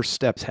the first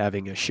step's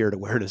having a shared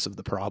awareness of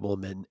the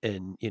problem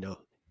and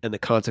the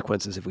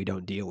consequences if we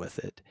don't deal with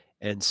it.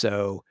 And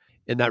so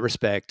in that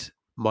respect,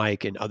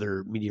 Mike and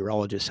other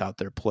meteorologists out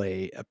there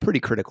play a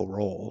pretty critical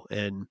role.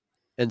 And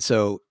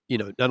so,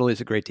 not only is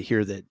it great to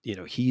hear that,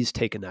 he's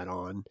taken that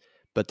on,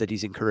 but that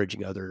he's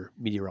encouraging other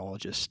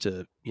meteorologists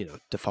to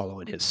follow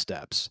in his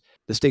steps.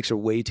 The stakes are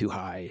way too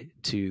high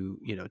to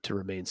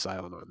remain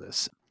silent on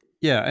this.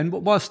 Yeah, and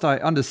whilst I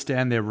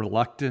understand their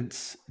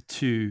reluctance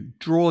to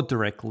draw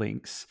direct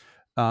links,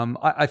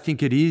 I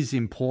think it is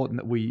important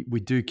that we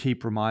do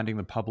keep reminding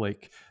the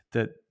public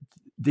that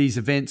these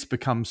events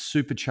become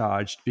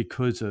supercharged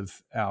because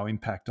of our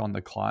impact on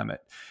the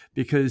climate.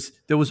 Because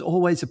there was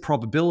always a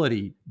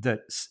probability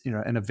that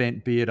an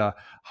event, be it a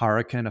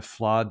hurricane, a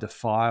flood, a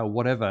fire,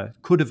 whatever,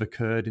 could have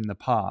occurred in the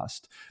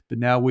past. But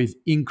now we've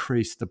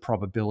increased the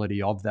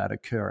probability of that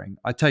occurring.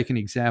 I take an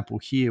example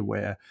here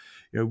where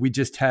we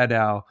just had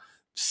our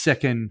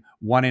second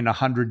 1 in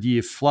 100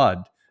 year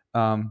flood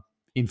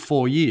in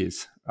 4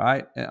 years,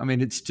 right? I mean,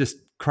 it's just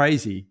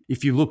crazy.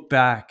 If you look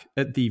back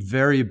at the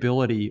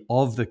variability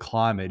of the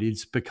climate,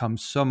 it's become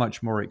so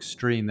much more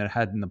extreme than it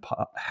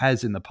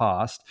has in the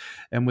past.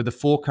 And with the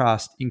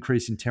forecast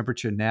increase in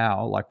temperature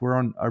now, like we're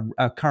on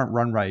our current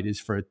run rate is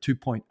for a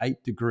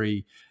 2.8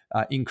 degree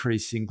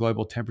increase in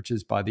global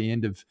temperatures by the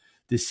end of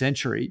this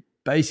century.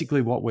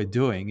 Basically what we're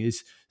doing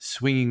is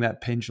swinging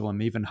that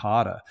pendulum even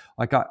harder.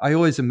 Like I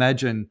always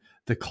imagine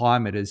the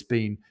climate as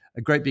being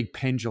a great big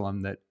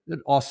pendulum that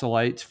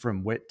oscillates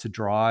from wet to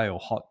dry or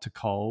hot to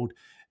cold.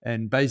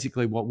 And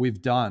basically what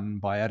we've done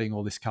by adding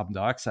all this carbon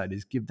dioxide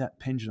is give that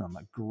pendulum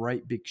a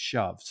great big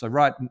shove. So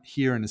right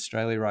here in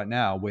Australia right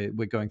now,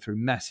 we're going through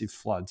massive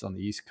floods on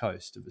the east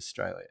coast of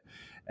Australia.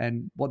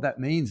 And what that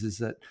means is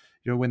that,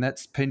 when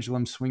that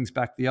pendulum swings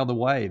back the other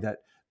way, that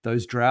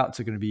those droughts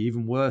are going to be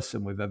even worse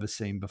than we've ever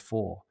seen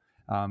before.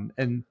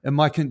 And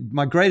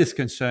my greatest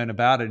concern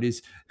about it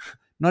is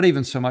not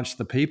even so much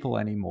the people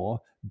anymore,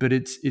 but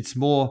it's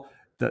more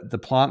the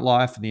plant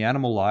life and the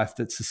animal life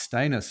that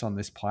sustain us on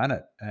this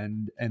planet,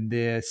 and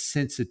their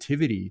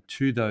sensitivity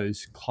to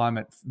those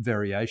climate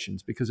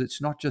variations, because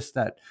it's not just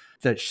that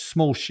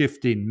small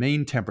shift in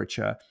mean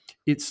temperature,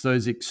 it's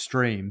those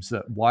extremes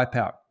that wipe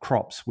out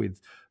crops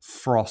with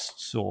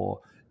frosts or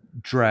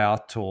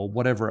drought or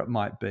whatever it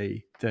might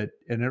be, and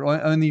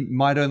it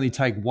might only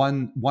take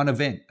one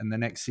event, and the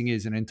next thing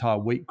is an entire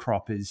wheat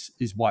crop is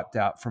wiped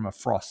out from a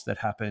frost that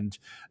happened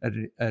at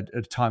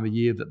a time of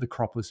year that the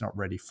crop was not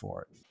ready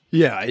for it.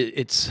 Yeah,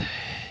 it's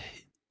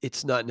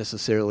not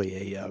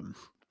necessarily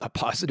a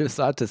positive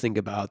thought to think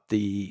about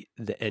the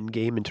end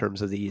game in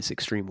terms of these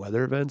extreme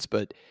weather events,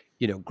 but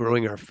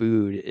growing our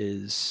food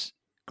is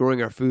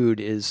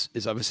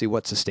obviously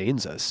what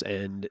sustains us,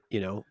 and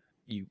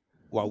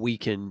while we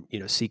can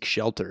seek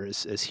shelter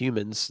as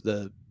humans,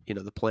 the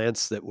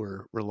plants that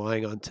we're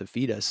relying on to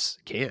feed us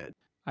can't.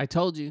 I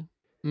told you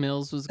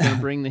Mills was going to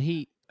bring the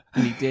heat,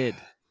 and he did.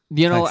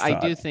 I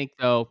do think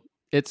though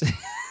it's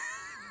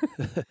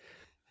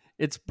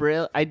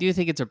I do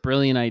think it's a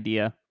brilliant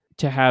idea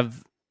to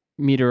have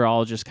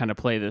meteorologists kind of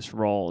play this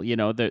role.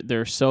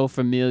 They're so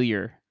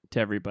familiar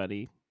to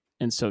everybody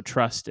and so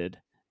trusted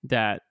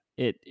that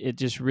it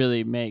just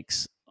really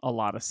makes a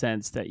lot of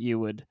sense that you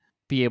would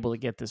be able to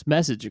get this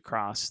message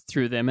across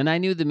through them. And I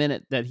knew the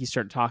minute that he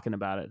started talking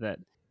about it that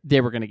they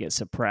were going to get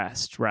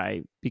suppressed,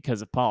 right,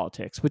 because of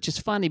politics, which is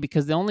funny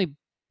because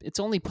it's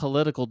only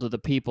political to the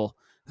people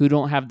who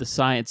don't have the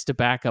science to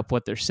back up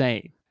what they're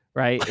saying,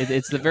 right?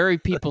 It's the very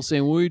people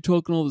saying, "Well, you're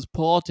talking all this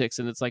politics,"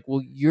 and it's like,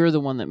 well, you're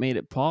the one that made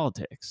it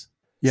politics,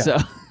 Yeah, so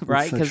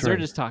right, because they're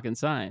true. just talking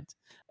science.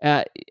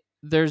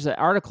 There's an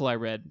article I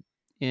read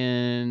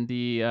in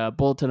the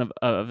Bulletin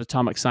of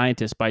Atomic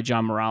Scientists by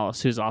John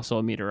Morales, who's also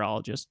a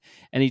meteorologist,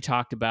 and he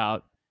talked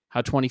about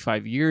how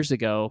 25 years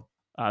ago,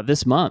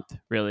 this month,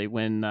 really,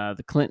 when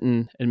the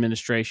Clinton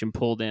administration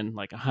pulled in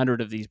like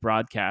 100 of these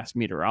broadcast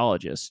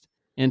meteorologists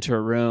into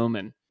a room,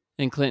 and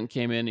Clinton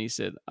came in and he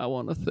said, "I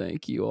want to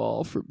thank you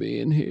all for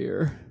being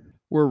here.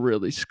 We're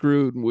really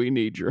screwed and we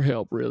need your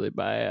help really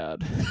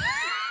bad."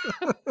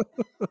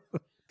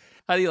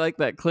 How do you like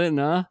that, Clinton,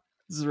 huh?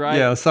 This is right.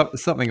 Yeah,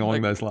 something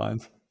along those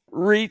lines.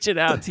 Reaching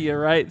out to you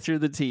right through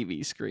the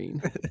TV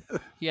screen.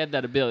 He had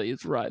that ability.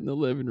 It's right in the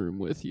living room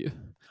with you.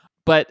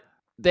 But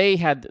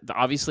they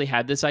obviously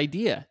had this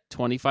idea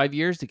 25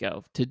 years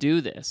ago to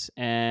do this.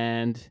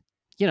 And,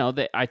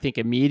 I think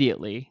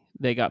immediately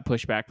they got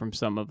pushback from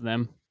some of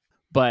them.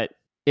 But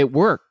it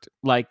worked.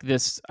 Like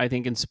this, I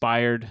think,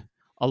 inspired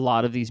a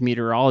lot of these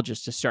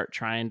meteorologists to start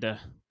trying to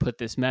put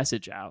this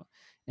message out.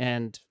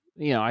 And,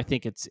 I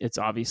think it's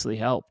obviously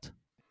helped.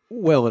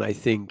 Well, and I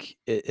think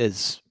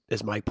as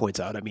Mike points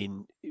out, I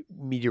mean,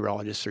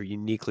 meteorologists are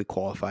uniquely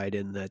qualified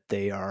in that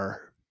they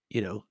are,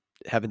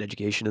 have an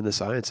education in the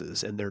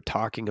sciences, and they're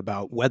talking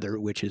about weather,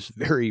 which is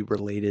very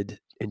related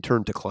in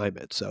turn to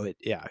climate. So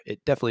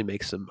it definitely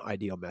makes them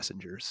ideal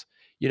messengers.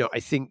 I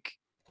think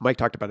Mike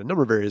talked about a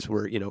number of areas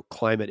where,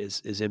 climate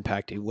is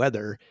impacting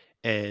weather.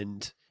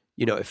 And,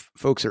 if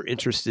folks are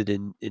interested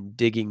in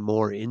digging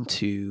more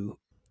into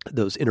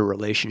those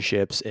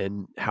interrelationships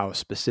and how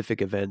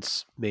specific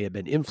events may have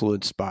been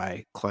influenced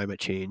by climate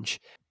change,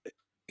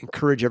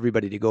 encourage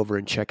everybody to go over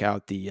and check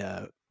out the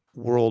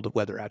World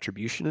Weather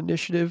Attribution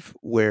Initiative,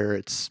 where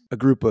it's a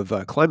group of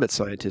climate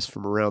scientists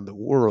from around the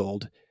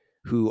world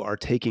who are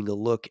taking a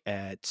look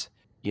at,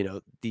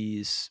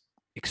 these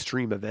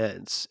extreme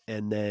events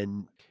and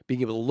then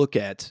being able to look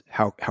at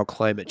how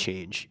climate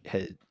change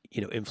had,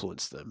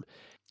 influenced them.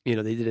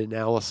 They did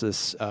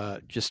analysis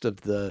just of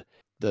the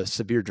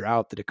severe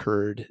drought that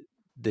occurred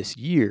this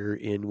year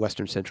in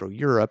Western Central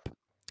Europe.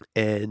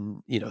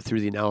 And,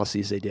 through the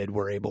analyses they did,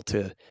 were able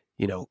to,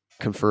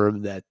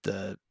 confirm that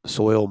the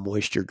soil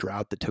moisture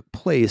drought that took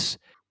place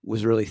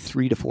was really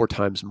 3 to 4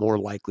 times more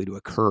likely to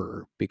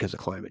occur because of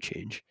climate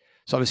change.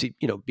 So obviously,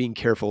 being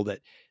careful that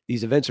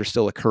these events are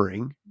still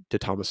occurring, to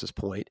Thomas's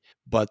point,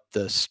 but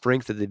the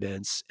strength of the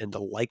events and the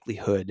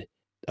likelihood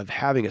of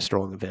having a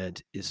strong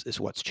event is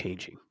what's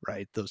changing,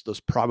 right?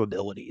 Those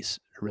probabilities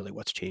are really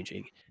what's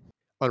changing.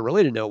 On a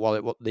related note,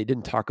 while they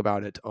didn't talk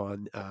about it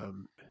on,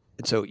 and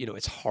so,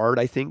 it's hard,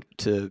 I think,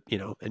 to,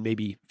 and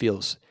maybe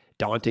feels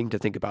daunting to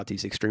think about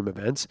these extreme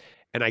events.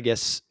 And I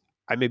guess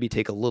I maybe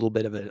take a little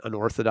bit of an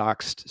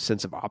unorthodox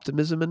sense of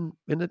optimism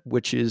in it,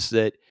 which is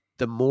that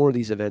the more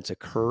these events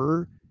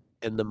occur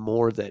and the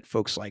more that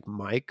folks like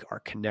Mike are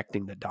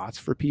connecting the dots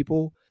for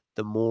people,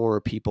 the more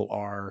people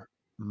are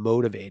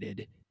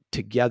motivated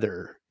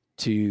together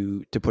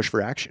to push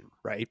for action,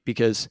 right?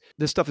 Because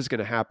this stuff is going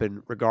to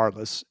happen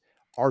regardless.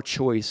 Our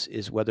choice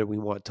is whether we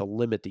want to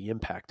limit the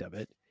impact of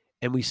it,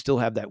 and we still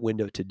have that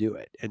window to do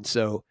it. And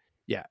so,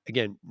 yeah,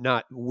 again,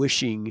 not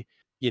wishing,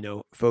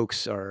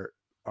 folks are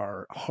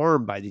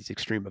harmed by these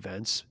extreme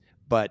events,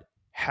 but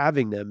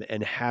having them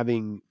and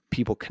having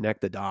people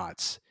connect the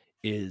dots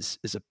is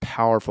a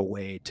powerful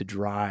way to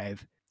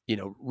drive,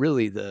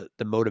 really the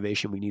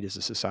motivation we need as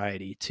a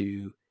society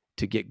to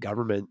get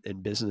government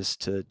and business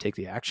to take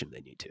the action they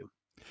need to.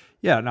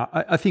 Yeah, no,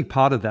 I think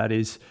part of that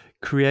is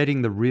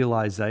creating the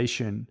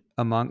realization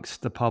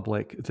amongst the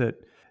public that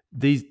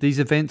these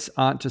events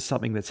aren't just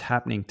something that's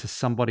happening to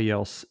somebody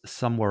else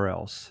somewhere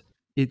else.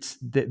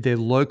 They're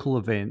local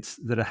events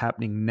that are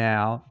happening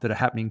now, that are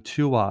happening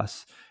to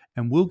us,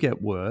 and will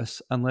get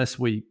worse unless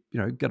we,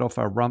 get off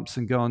our rumps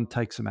and go and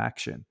take some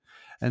action.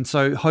 And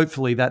so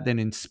hopefully that then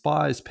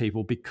inspires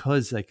people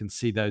because they can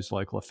see those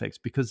local effects,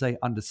 because they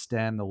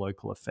understand the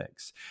local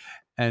effects.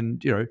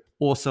 And,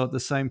 also at the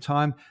same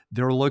time,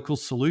 there are local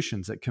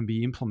solutions that can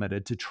be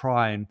implemented to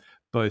try and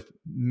both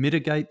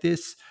mitigate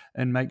this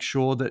and make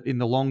sure that in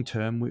the long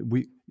term,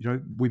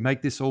 we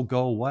make this all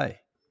go away.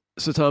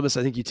 So Thomas,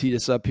 I think you teed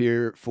us up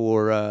here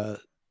for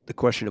the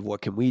question of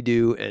what can we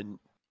do? And,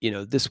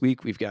 this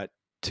week we've got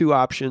two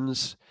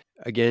options.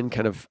 Again,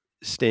 kind of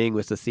staying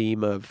with the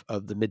theme of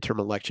the midterm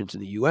elections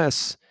in the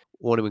U.S.,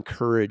 want to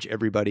encourage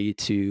everybody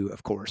to,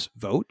 of course,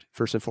 vote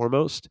first and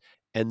foremost.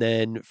 And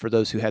then for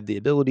those who have the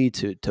ability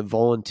to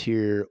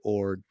volunteer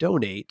or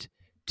donate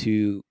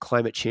to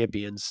climate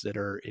champions that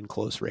are in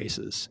close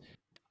races.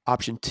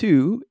 Option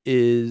 2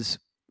 is,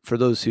 for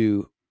those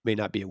who may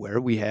not be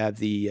aware, we have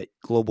the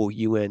Global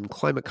UN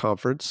Climate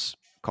Conference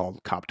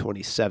called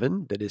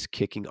COP27 that is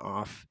kicking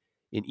off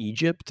in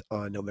Egypt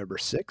on November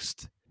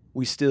 6th.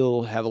 We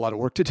still have a lot of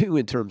work to do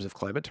in terms of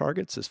climate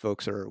targets, as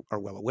folks are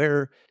well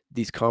aware.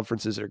 These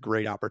conferences are a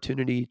great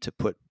opportunity to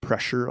put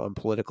pressure on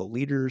political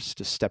leaders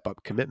to step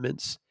up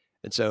commitments.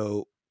 And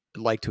so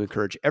I'd like to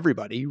encourage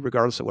everybody,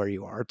 regardless of where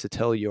you are, to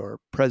tell your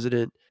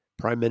president,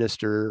 prime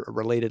minister, or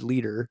related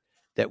leader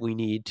that we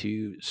need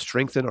to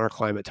strengthen our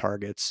climate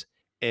targets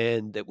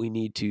and that we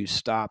need to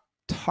stop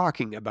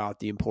talking about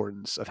the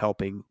importance of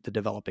helping the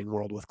developing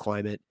world with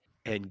climate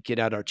and get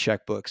out our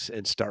checkbooks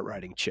and start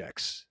writing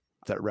checks.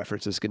 That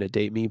reference is going to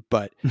date me,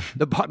 but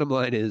the bottom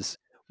line is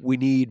we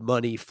need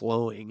money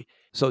flowing.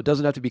 So it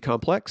doesn't have to be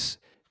complex.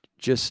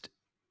 Just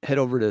head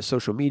over to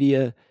social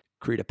media,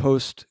 create a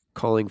post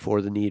calling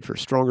for the need for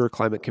stronger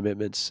climate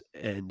commitments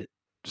and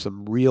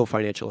some real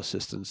financial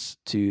assistance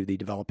to the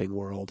developing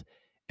world,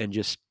 and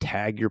just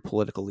tag your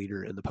political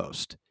leader in the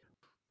post.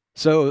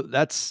 So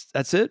that's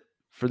it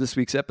for this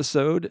week's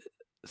episode.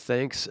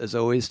 Thanks, as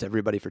always, to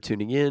everybody for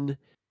tuning in.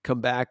 Come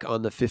back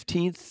on the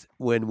 15th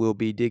when we'll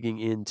be digging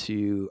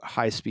into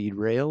high-speed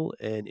rail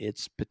and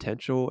its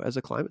potential as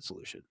a climate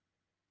solution.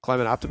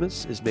 Climate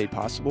Optimists is made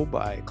possible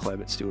by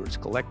Climate Stewards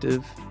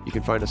Collective. You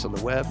can find us on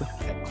the web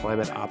at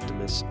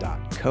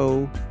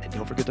climateoptimist.co. And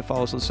don't forget to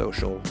follow us on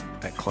social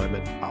at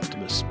Climate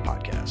Optimists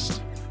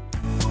Podcast.